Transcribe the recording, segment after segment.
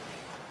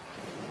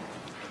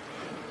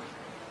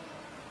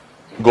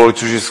Glory to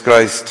Jesus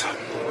Christ.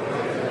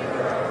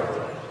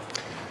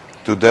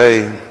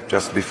 Today,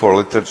 just before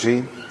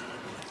liturgy,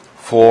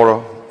 4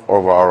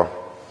 of our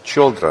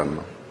children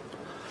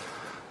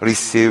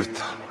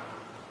received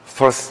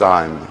first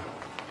time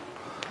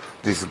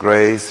this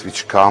grace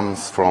which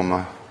comes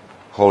from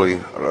Holy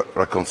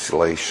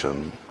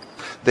Reconciliation.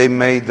 They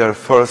made their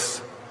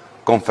first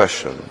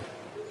confession.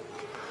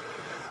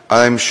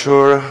 I'm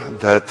sure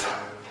that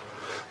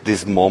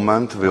this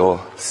moment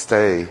will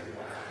stay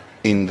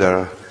in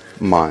their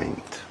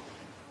mind.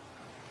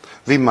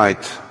 We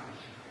might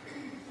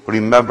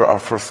remember our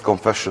first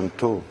confession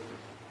too.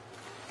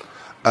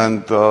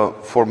 And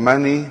for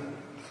many,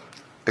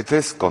 it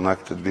is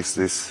connected with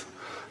this,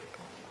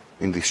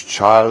 in this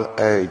child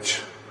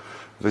age,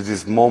 with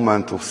this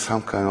moment of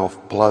some kind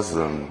of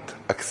pleasant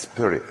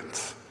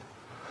experience.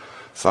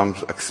 Some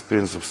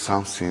experience of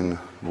something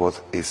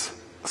what is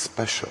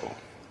special.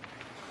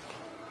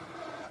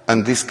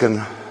 And this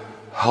can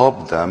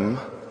help them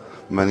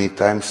many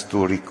times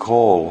to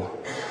recall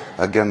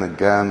again and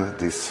again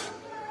this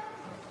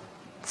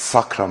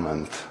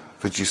sacrament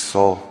which is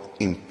so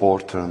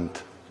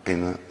important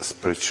in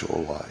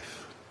spiritual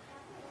life.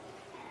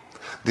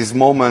 This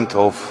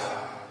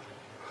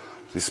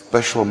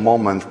special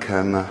moment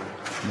can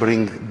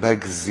bring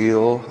back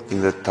zeal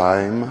in the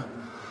time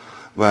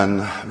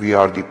when we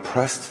are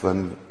depressed,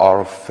 when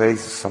our faith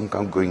is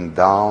somehow going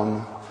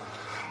down,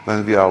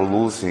 when we are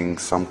losing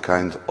some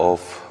kind of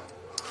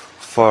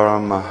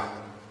firm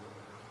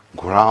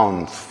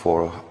ground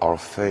for our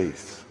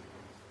faith,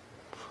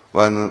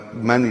 when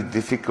many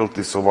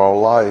difficulties of our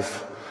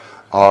life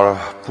are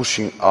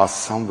pushing us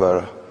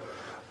somewhere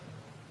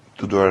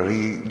to the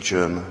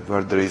region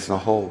where there is no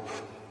hope.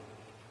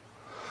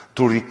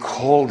 To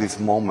recall these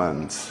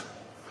moments,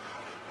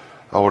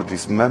 or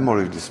this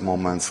memory of these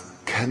moments,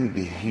 can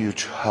be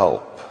huge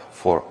help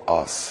for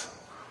us.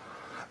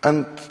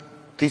 And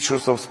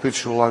teachers of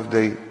spiritual life,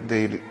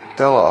 they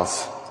tell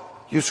us,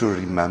 you should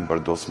remember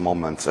those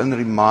moments and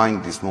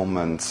remind these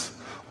moments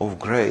of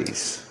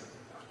grace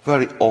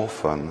very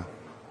often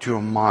to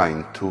your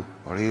mind, to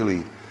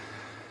really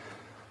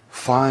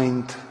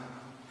find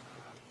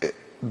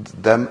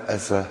them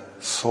as a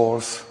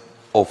source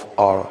of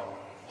our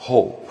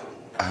hope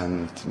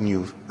and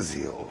new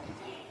zeal.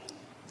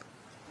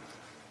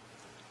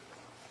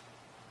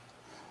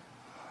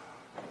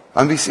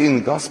 And we see in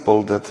the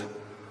Gospel that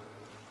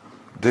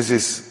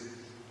this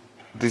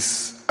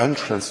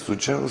entrance to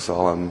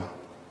Jerusalem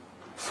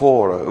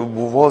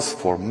was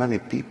for many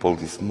people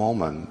this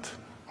moment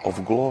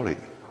of glory,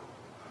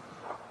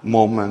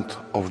 moment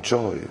of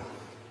joy.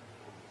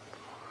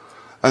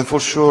 And for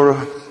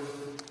sure,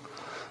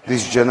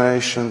 this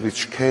generation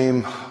which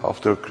came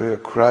after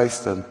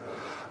Christ and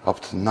up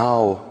to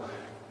now,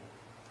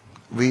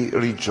 we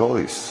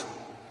rejoice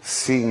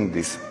seeing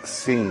this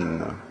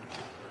scene,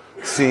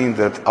 seeing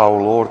that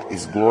our Lord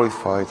is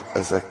glorified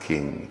as a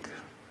King.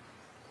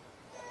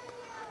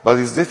 But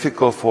it's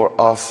difficult for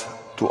us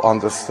to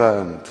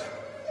understand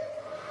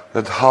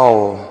that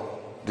how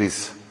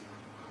this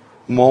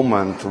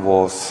moment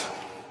was,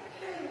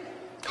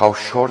 how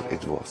short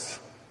it was,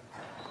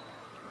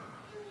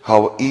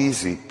 how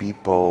easy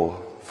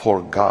people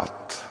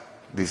forgot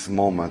this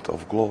moment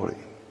of glory.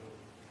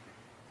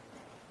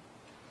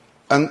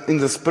 And in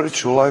the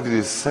spiritual life it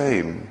is the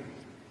same.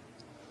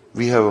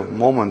 We have a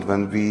moment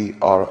when we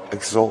are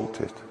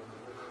exalted.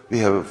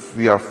 We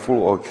are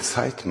full of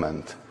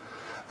excitement.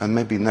 And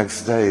maybe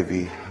next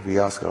day we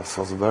ask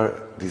ourselves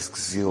where this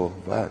zeal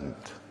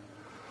went.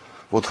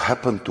 What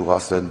happened to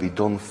us that we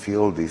don't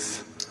feel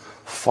this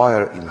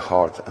fire in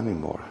heart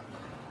anymore?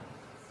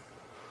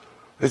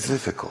 It's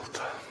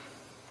difficult.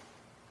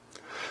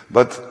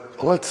 But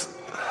let's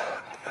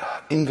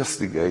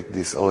investigate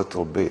this a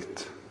little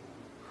bit,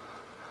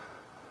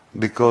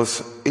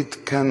 because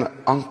it can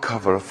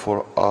uncover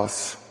for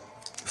us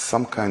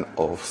some kind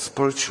of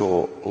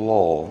spiritual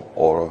law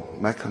or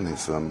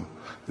mechanism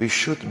we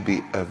should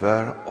be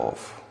aware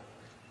of.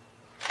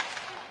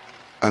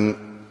 And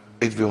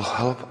it will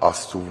help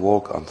us to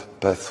walk on the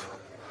path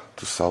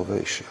to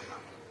salvation.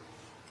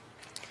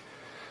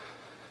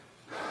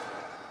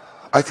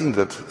 I think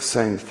that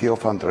Saint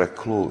Theophan de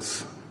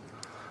Reclus,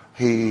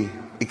 he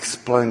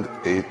explained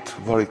it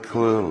very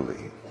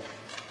clearly.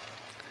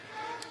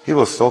 When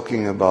he's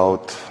talking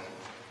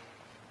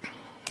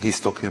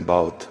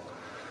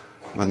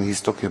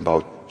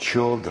about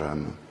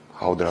children,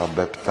 how they are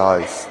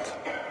baptized,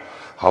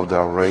 how they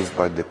are raised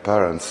by their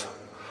parents,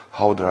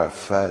 how they are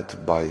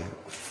fed by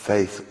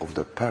faith of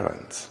their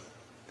parents.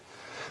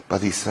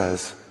 But he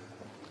says,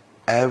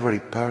 every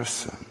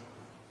person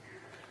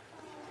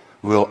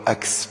will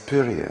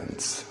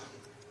experience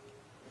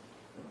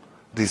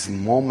this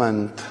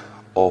moment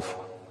of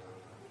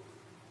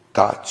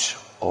touch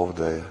of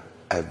the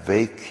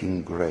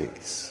awakening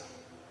grace.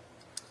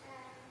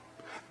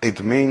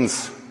 It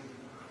means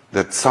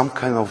that some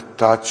kind of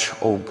touch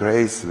of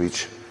grace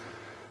which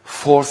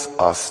force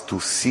us to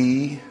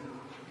see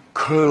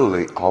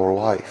clearly our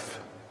life.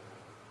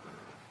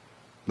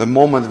 The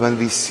moment when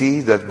we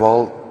see that,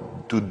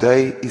 well,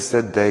 today is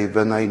the day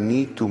when I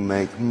need to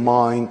make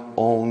my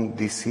own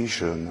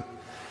decision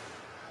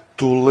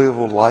to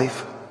live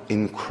life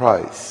in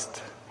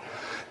Christ,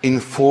 in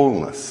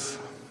fullness.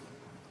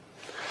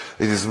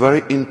 It is a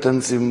very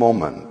intensive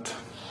moment.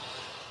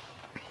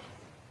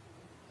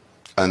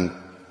 And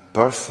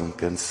person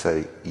can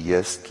say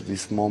yes to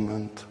this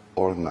moment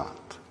or not.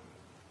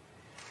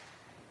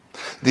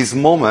 These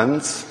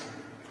moments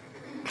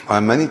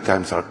many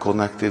times are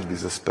connected with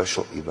the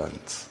special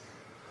events.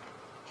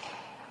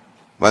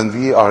 When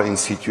we are in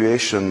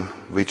situation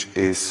which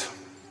is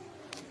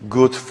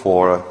good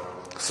for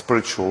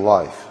spiritual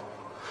life,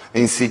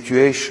 in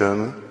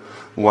situation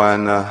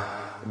when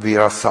we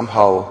are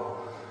somehow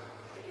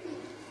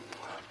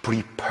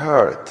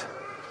prepared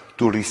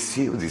to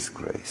receive this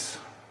grace,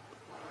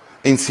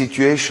 in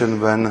situation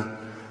when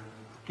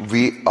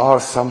we are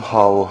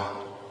somehow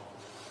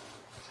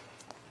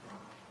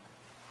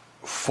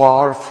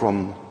far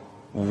from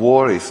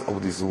worries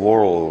of this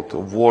world,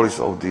 worries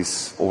of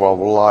our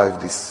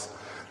life,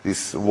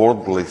 these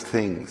worldly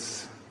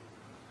things.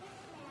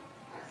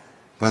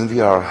 When we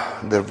are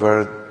there,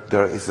 where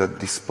there is a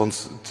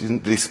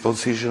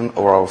disposition of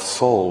our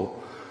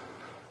soul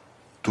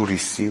to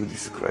receive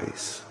this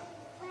grace.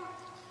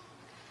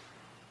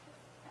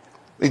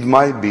 It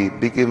might be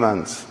big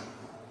events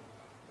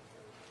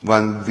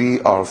when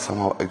we are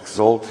somehow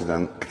exalted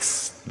and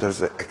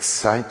there's an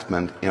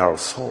excitement in our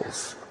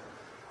souls.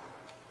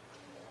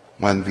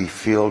 When we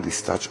feel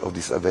this touch of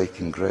this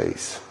awakening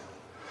grace.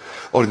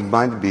 Or it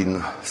might be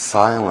in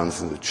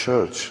silence in the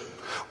church.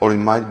 Or it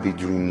might be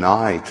during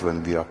night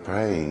when we are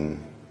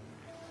praying.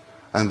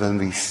 And when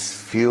we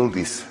feel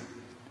this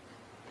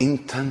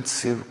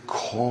intensive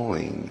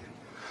calling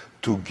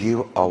to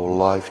give our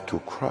life to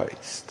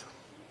Christ.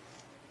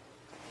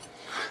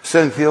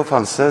 Saint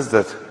Theophan says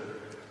that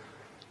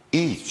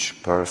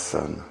each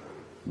person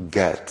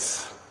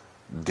gets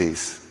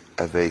this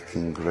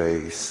awakening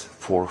grace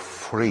for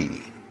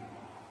free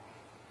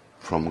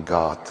from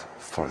God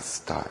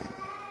first time.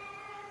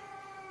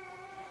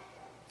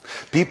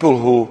 People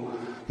who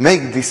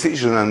make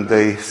decision and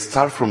they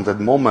start from that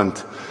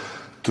moment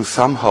to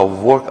somehow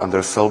work on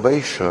their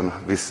salvation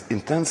with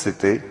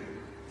intensity,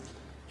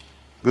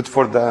 good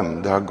for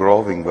them, they are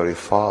growing very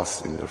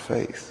fast in their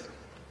faith.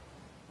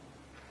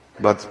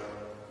 But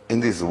in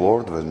this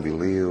world when we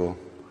live,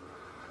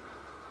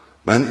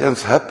 many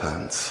times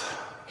happens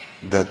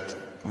that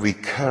we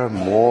care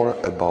more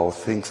about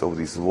things of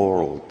this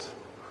world,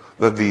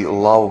 that we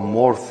love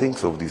more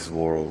things of this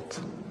world,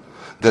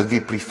 that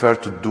we prefer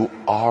to do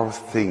our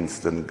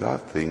things than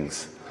God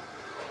things.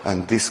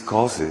 And this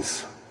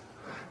causes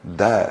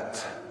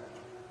that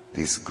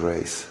this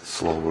grace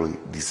slowly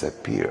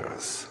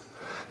disappears.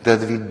 That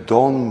we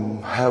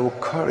don't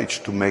have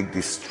courage to make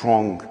this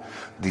strong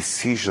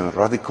decision,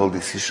 radical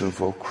decision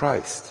for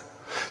Christ.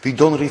 We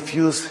don't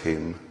refuse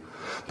Him,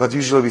 but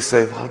usually we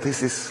say, well,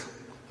 this is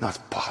not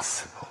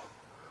possible.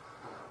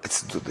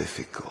 It's too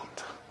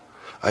difficult.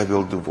 I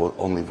will do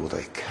only what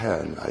I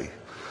can.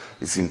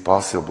 It's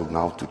impossible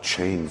now to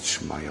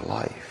change my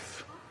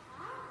life.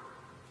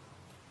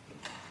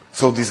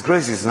 So this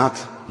grace is not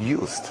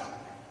used.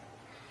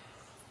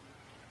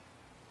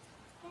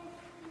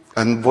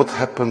 And what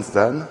happens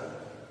then?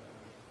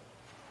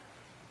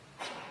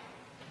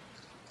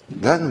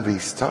 Then we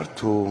start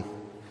to,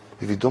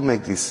 if we don't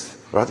make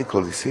this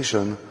radical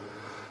decision,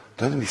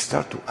 then we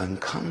start to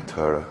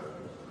encounter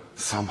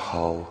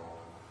somehow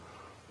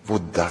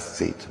what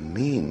does it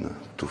mean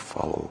to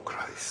follow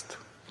Christ.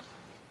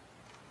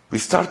 We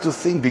start to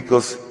think,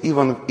 because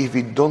even if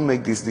we don't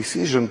make this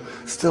decision,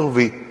 still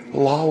we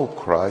love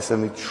Christ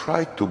and we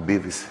try to be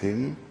with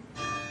Him.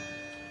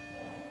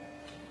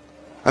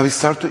 And we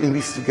start to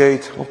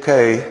investigate,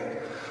 okay,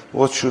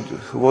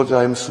 what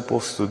I'm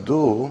supposed to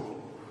do.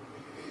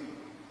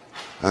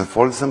 And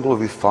for example,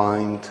 we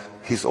find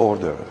His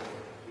order.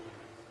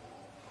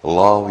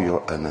 Love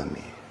your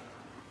enemy.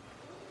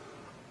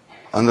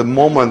 And the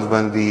moment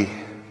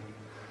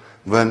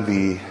when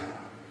we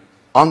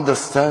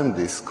understand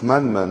these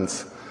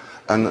commandments,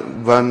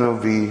 and when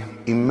we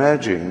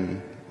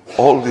imagine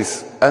all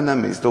these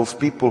enemies, those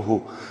people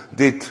who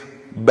did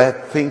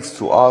bad things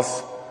to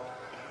us,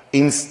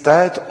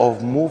 instead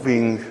of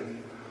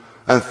moving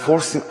and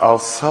forcing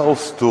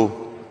ourselves to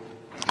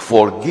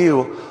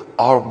forgive,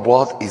 our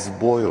blood is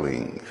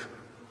boiling.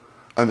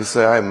 And we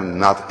say, I'm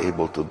not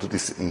able to do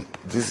this.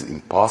 This is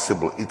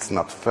impossible. It's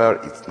not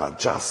fair. It's not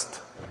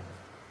just.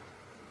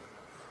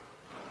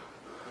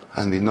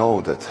 And we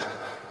know that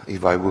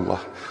if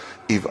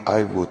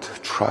I would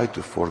try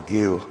to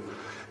forgive,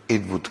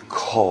 it would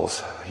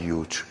cause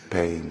huge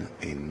pain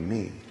in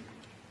me.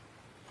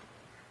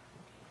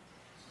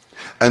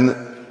 And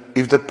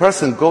if the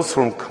person goes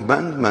from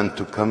commandment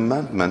to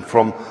commandment,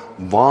 from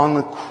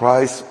one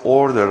Christ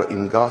order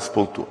in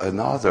gospel to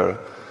another,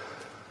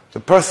 the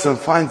person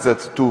finds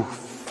that to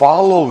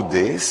follow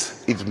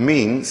this, it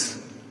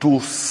means to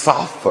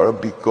suffer,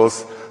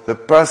 because the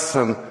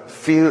person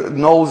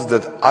knows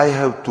that I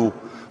have to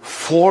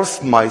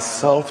force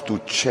myself to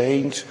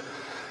change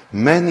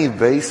many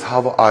ways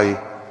how I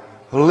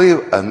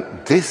live,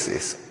 and this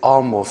is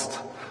almost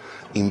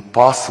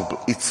impossible.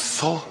 It's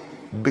so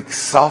big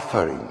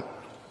suffering.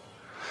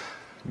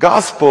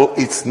 Gospel,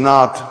 it's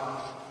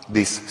not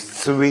this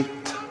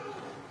sweet,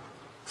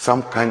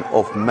 some kind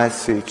of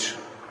message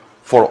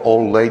for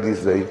all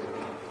ladies.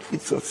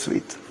 It's so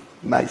sweet,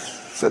 nice,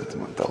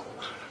 sentimental.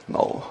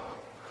 No,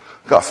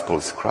 gospel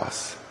is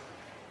cross.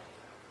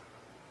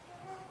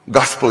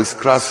 Gospel is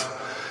cross,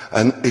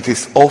 and it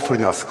is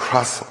offering us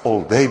cross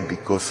all day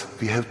because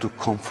we have to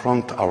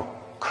confront our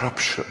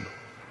corruption.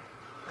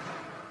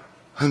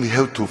 And we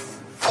have to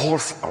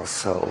force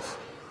ourselves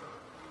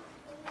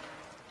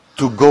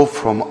to go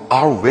from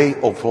our way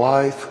of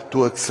life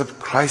to accept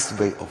Christ's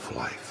way of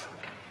life.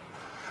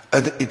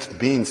 And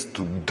it means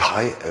to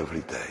die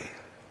every day.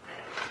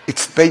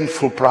 It's a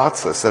painful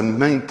process, and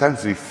many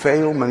times we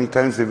fail, many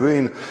times we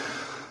win,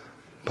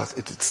 but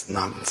it's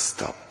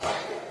non-stop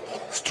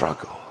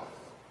struggle,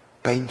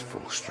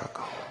 painful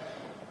struggle.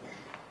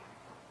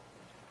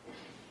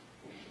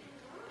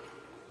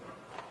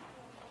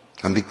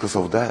 And because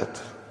of that,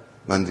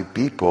 when the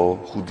people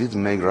who did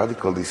make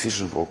radical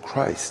decisions for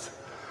Christ,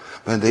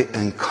 when they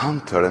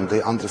encounter and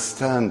they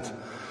understand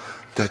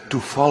that to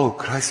follow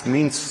Christ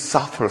means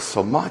suffer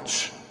so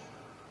much,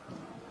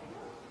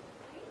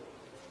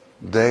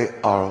 they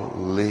are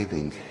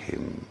leaving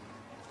him.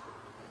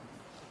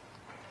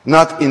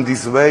 Not in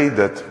this way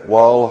that,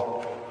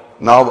 well,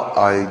 now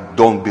I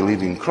don't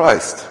believe in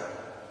Christ.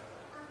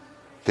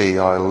 They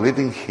are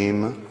leaving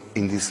him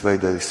in this way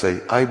that they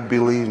say, I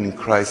believe in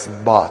Christ,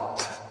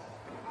 but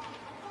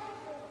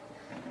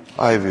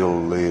I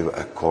will live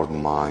according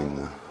to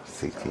mine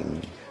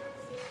thinking.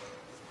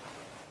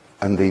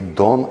 And they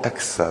don't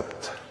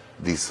accept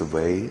this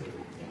way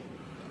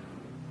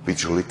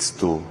which leads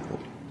to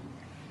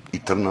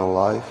eternal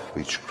life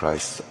which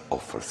Christ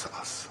offers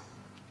us.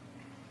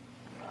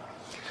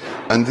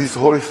 And this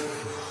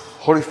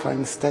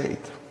horrifying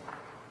state,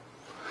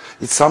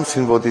 it's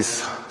something what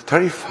is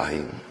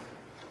terrifying.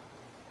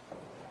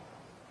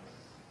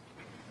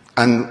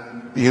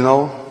 And, you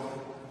know,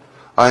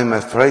 I'm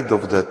afraid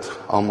of that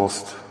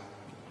almost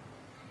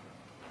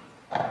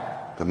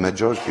the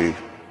majority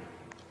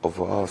of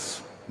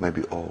us,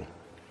 maybe all.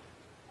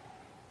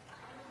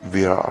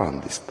 We are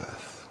on this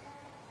path.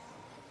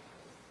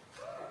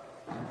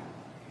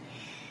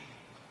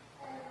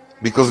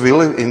 Because we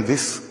live in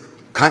this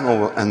kind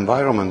of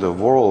environment, a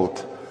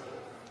world,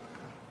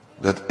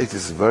 that it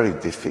is very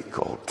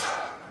difficult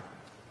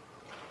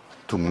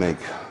to make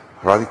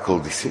radical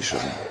decision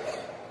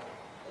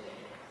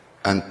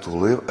and to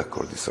live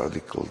according to this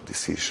radical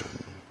decision,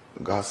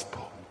 the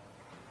gospel.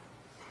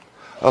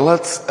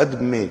 Let's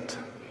admit,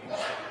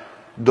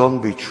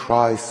 don't we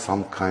try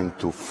some kind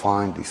to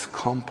find this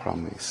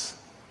compromise,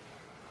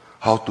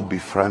 how to be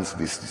friends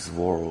with this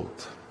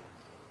world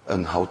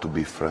and how to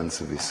be friends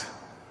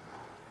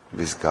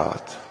with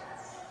God.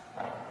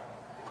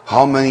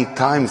 How many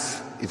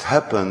times it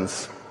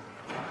happens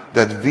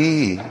that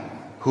we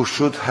who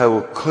should have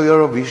a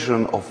clear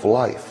vision of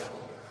life,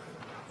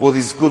 what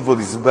is good, what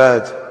is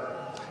bad,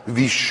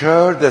 we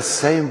share the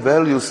same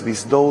values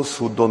with those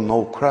who don't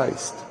know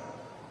Christ.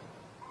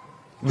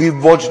 We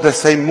watch the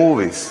same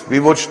movies. We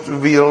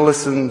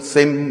listen to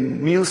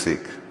same music.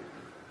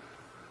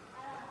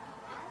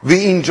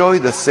 We enjoy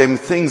the same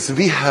things.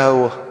 We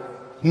have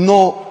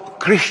no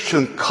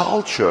Christian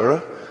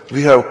culture.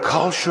 We have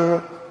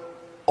culture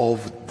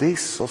of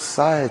this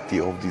society,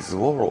 of this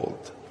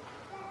world.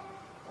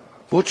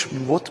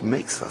 What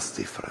makes us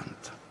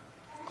different?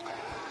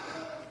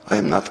 I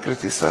am not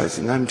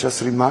criticizing. I'm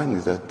just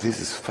reminding that this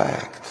is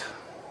fact.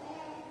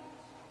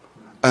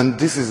 And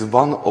this is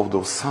one of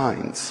those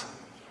signs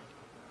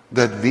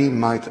that we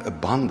might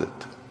abandon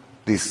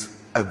this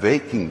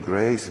awakening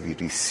grace we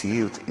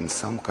received in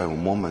some kind of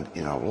moment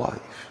in our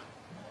life.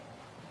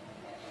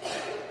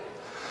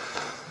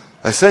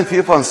 As St.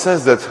 Stephen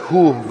says that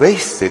who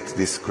wasted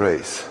this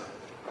grace,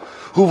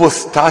 who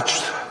was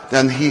touched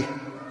and he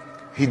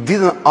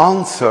didn't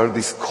answer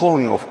this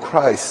calling of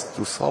Christ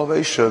to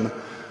salvation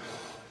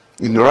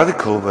in a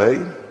radical way,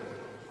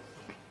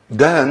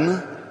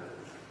 then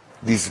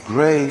this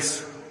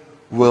grace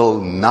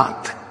will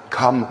not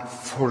come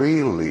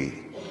freely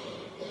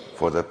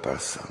for the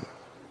person.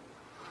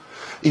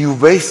 You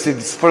wasted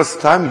this first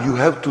time, you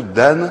have to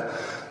then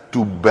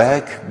to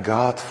beg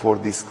God for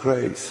this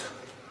grace.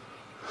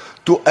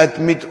 To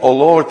admit, oh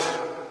Lord,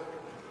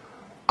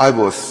 I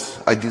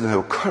didn't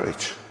have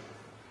courage.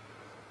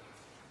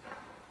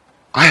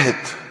 I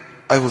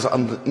was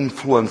under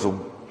influence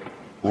of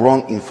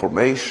wrong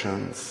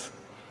informations.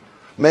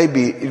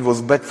 Maybe it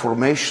was bad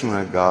formation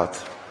I got,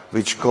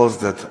 which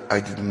caused that I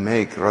didn't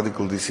make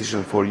radical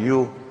decision for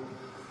you.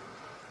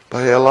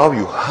 But I allow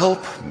you,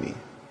 help me.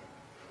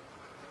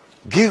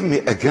 Give me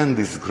again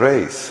this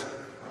grace,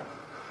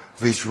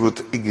 which would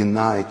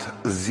ignite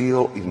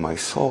zeal in my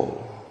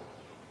soul.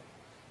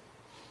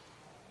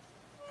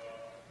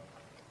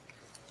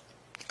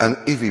 And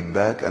if we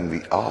beg and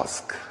we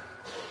ask,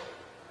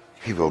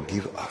 He will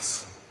give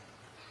us.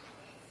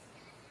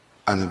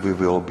 And we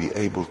will be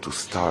able to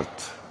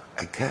start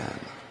again.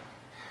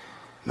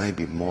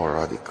 maybe more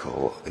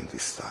radical in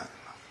this time.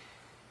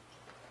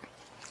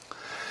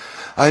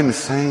 I'm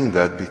saying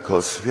that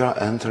because we are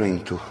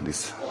entering to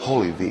this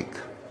Holy Week,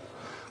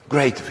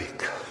 great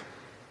week,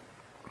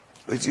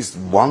 which is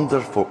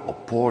wonderful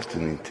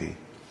opportunity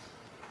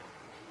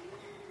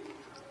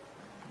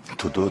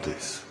to do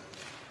this.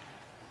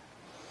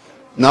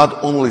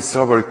 Not only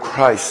celebrate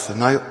Christ,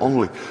 not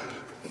only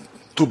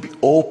to be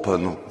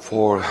open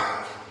for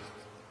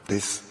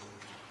this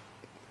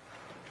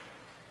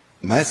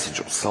message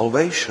of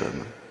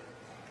salvation,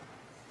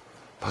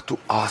 but to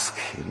ask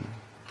Him,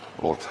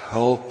 Lord,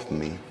 help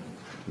me,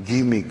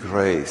 give me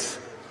grace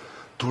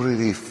to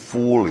really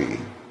fully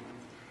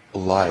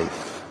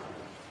life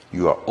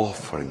you are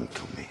offering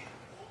to me.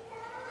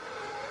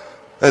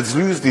 Let's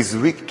use this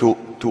week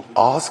to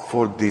ask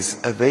for this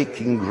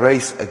awakening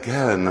grace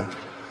again.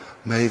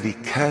 May we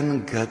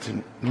can get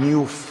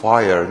new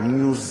fire,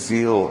 new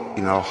zeal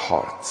in our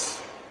hearts.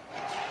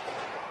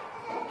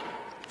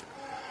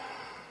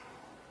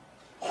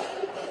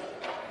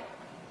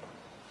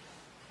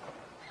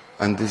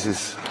 And this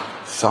is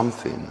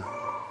something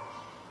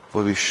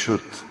what we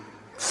should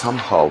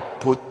somehow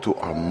put to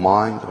our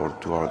mind or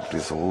to our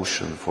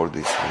resolution for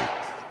this week.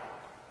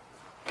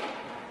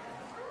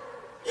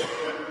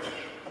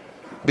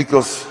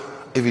 Because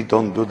if we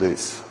don't do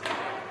this,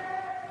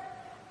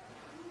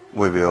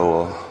 we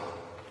will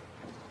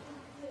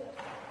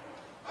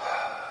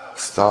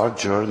start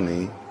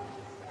journey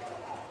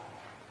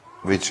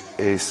which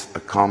is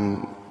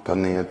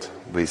accompanied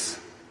with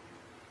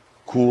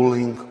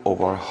cooling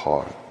of our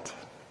heart,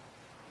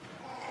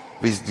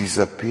 with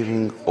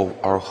disappearing of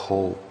our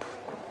hope,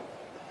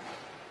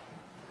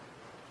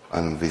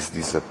 and with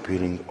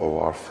disappearing of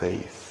our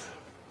faith.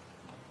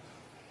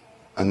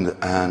 In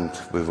the end,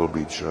 we will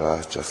be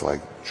just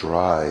like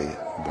dry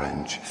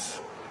branches.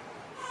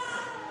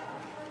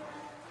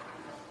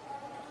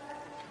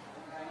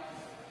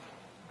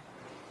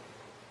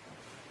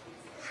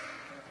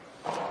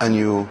 And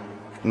you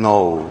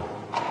know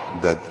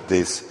that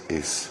this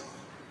is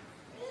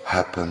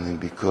happening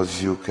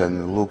because you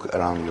can look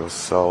around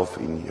yourself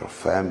in your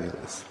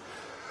families,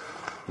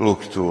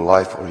 look to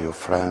life of your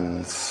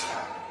friends,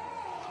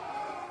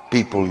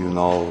 people you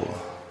know,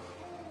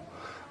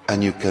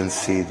 and you can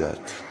see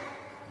that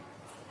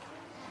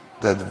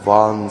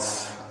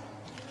once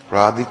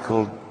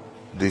radical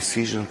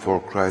decision for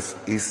Christ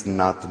is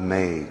not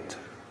made,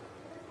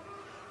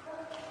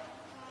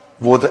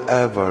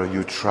 whatever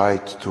you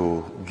tried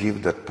to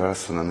give that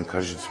person and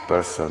encourage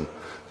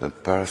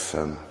that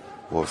person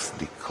was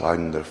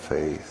declining their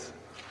faith.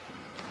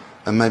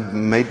 And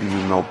maybe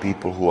you know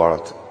people who are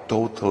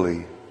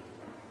totally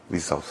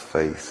without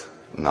faith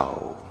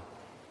now.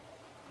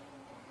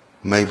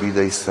 Maybe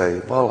they say,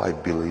 well, I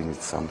believe in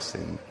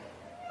something.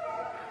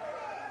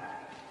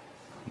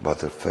 But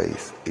their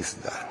faith is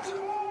that.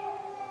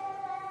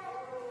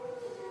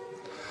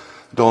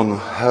 Don't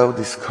have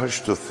this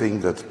courage to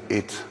think that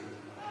it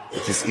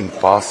is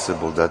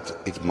impossible that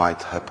it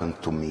might happen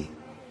to me.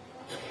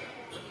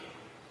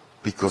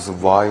 Because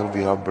while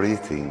we are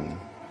breathing,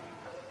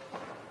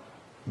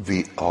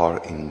 we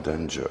are in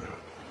danger.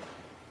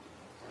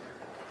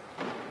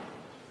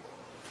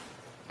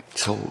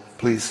 So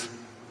please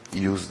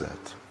use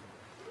that.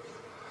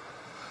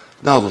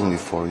 Not only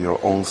for your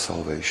own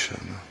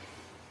salvation,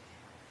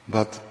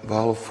 but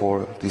well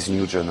for this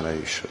new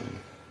generation.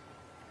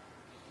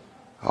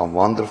 How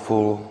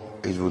wonderful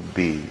it would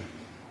be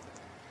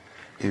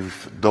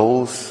if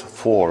those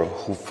four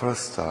who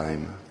first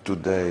time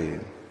today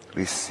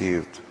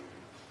received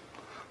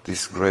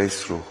this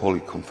grace through Holy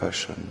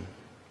Confession,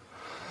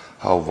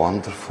 how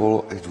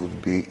wonderful it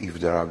would be if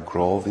they are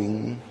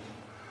growing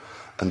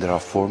and they are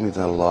forming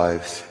their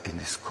lives in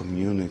this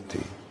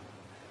community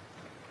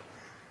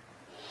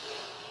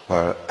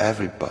where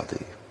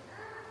everybody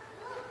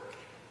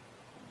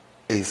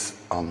is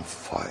on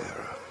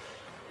fire,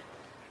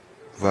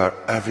 where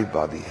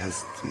everybody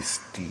has this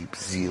deep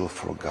zeal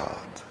for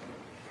God.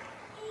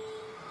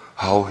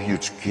 How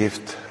huge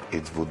gift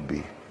it would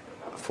be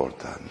for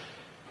them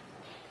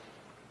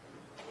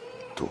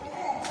too.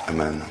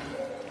 Amen.